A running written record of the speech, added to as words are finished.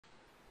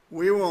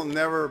We will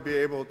never be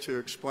able to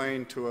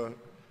explain to a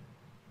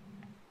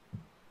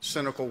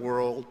cynical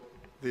world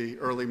the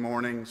early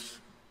mornings,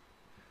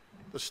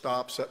 the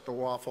stops at the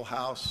Waffle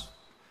House,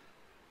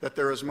 that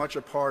they're as much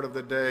a part of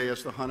the day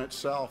as the hunt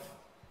itself,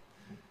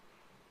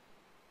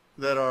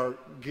 that our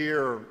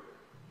gear,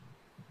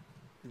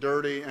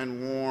 dirty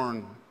and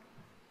worn,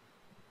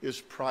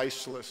 is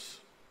priceless.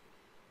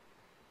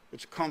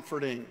 It's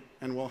comforting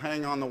and will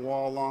hang on the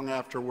wall long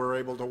after we're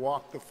able to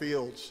walk the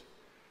fields,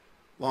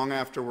 long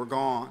after we're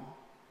gone.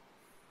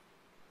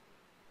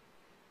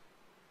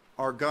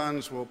 Our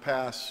guns will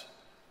pass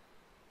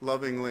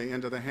lovingly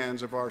into the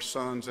hands of our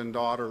sons and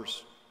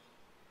daughters.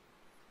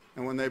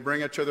 And when they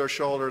bring it to their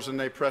shoulders and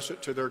they press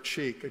it to their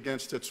cheek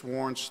against its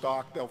worn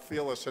stock, they'll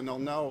feel us and they'll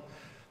know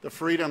the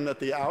freedom that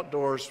the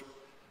outdoors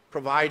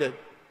provided,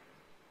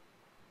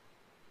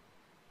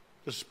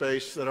 the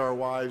space that our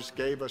wives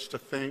gave us to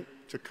think,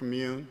 to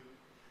commune.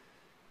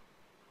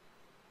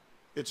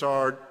 It's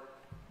our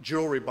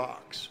jewelry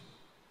box,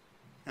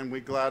 and we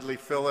gladly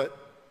fill it,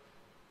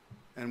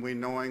 and we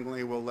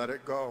knowingly will let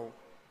it go.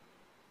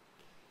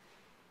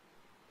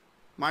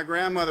 My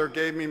grandmother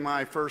gave me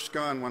my first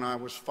gun when I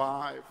was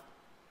 5.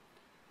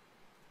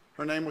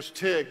 Her name was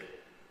Tig.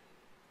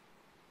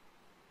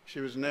 She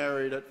was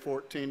married at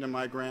 14 to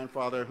my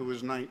grandfather, who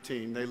was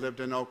 19. They lived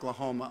in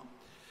Oklahoma,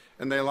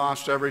 and they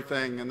lost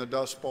everything in the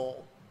Dust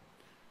Bowl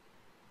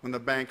when the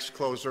banks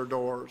closed their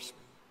doors.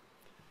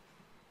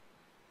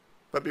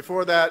 But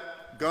before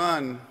that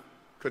gun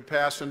could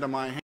pass into my hand,